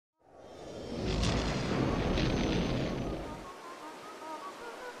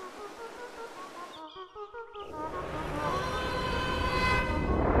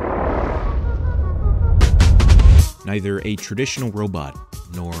neither a traditional robot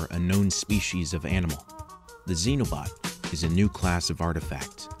nor a known species of animal. The Xenobot is a new class of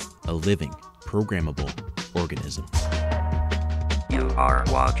artifact, a living, programmable organism. You are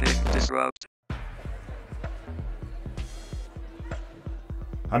watching Disrupt.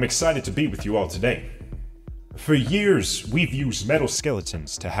 I'm excited to be with you all today. For years, we've used metal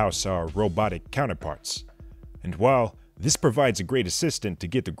skeletons to house our robotic counterparts. And while this provides a great assistant to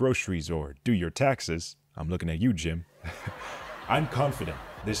get the groceries or do your taxes, I'm looking at you, Jim, I'm confident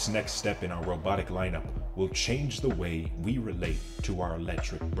this next step in our robotic lineup will change the way we relate to our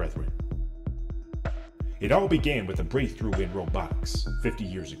electric brethren. It all began with a breakthrough in robotics 50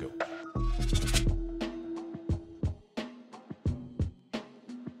 years ago.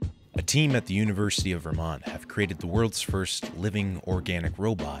 A team at the University of Vermont have created the world's first living organic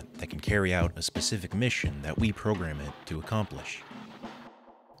robot that can carry out a specific mission that we program it to accomplish.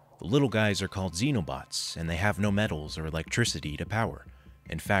 The little guys are called Xenobots, and they have no metals or electricity to power.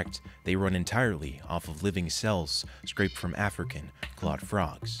 In fact, they run entirely off of living cells scraped from African clawed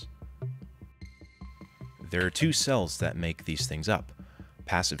frogs. There are two cells that make these things up: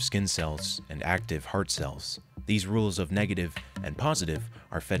 passive skin cells and active heart cells. These rules of negative and positive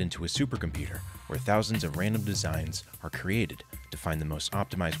are fed into a supercomputer where thousands of random designs are created to find the most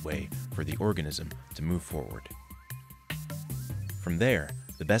optimized way for the organism to move forward. From there,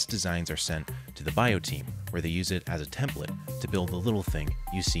 the best designs are sent to the bio team where they use it as a template to build the little thing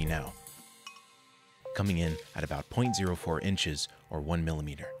you see now, coming in at about 0.04 inches or 1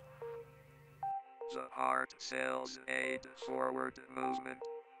 millimeter. The heart cells aid forward movement.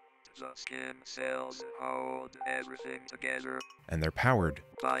 The skin cells hold everything together. And they're powered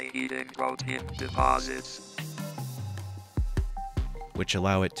by eating protein deposits, which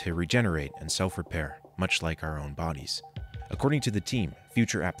allow it to regenerate and self-repair, much like our own bodies. According to the team,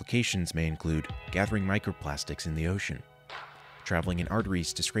 future applications may include gathering microplastics in the ocean, traveling in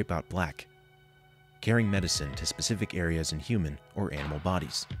arteries to scrape out plaque, carrying medicine to specific areas in human or animal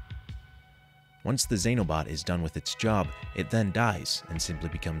bodies. Once the Xenobot is done with its job, it then dies and simply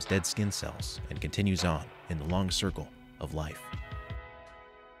becomes dead skin cells and continues on in the long circle of life.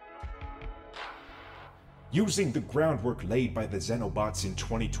 Using the groundwork laid by the Xenobots in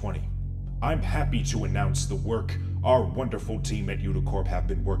 2020, I'm happy to announce the work our wonderful team at Unicorp have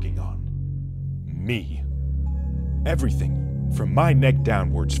been working on. Me. Everything, from my neck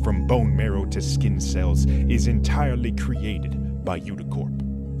downwards, from bone marrow to skin cells, is entirely created by Unicorp.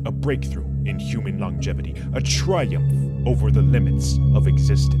 A breakthrough in human longevity, a triumph over the limits of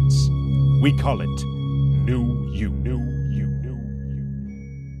existence. We call it New You.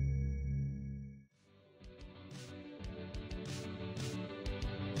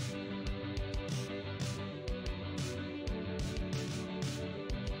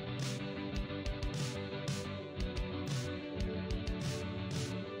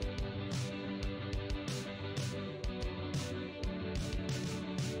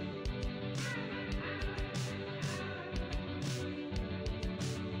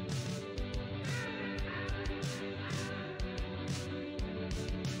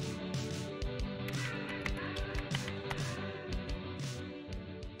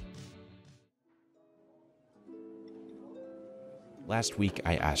 Last week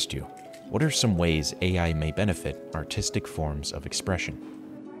I asked you, what are some ways AI may benefit artistic forms of expression?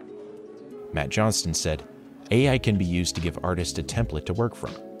 Matt Johnston said, AI can be used to give artists a template to work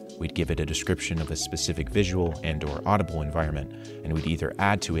from. We'd give it a description of a specific visual and/or audible environment, and we'd either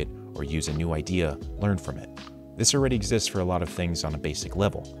add to it or use a new idea learned from it. This already exists for a lot of things on a basic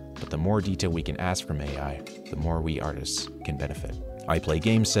level, but the more detail we can ask from AI, the more we artists can benefit. I Play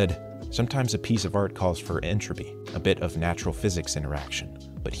Games said, sometimes a piece of art calls for entropy, a bit of natural physics interaction,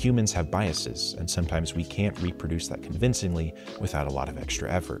 but humans have biases, and sometimes we can't reproduce that convincingly without a lot of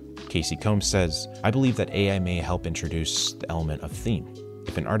extra effort. Casey Combs says, I believe that AI may help introduce the element of theme.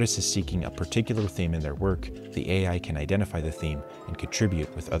 If an artist is seeking a particular theme in their work, the AI can identify the theme and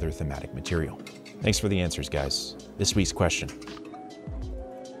contribute with other thematic material. Thanks for the answers, guys. This week's question: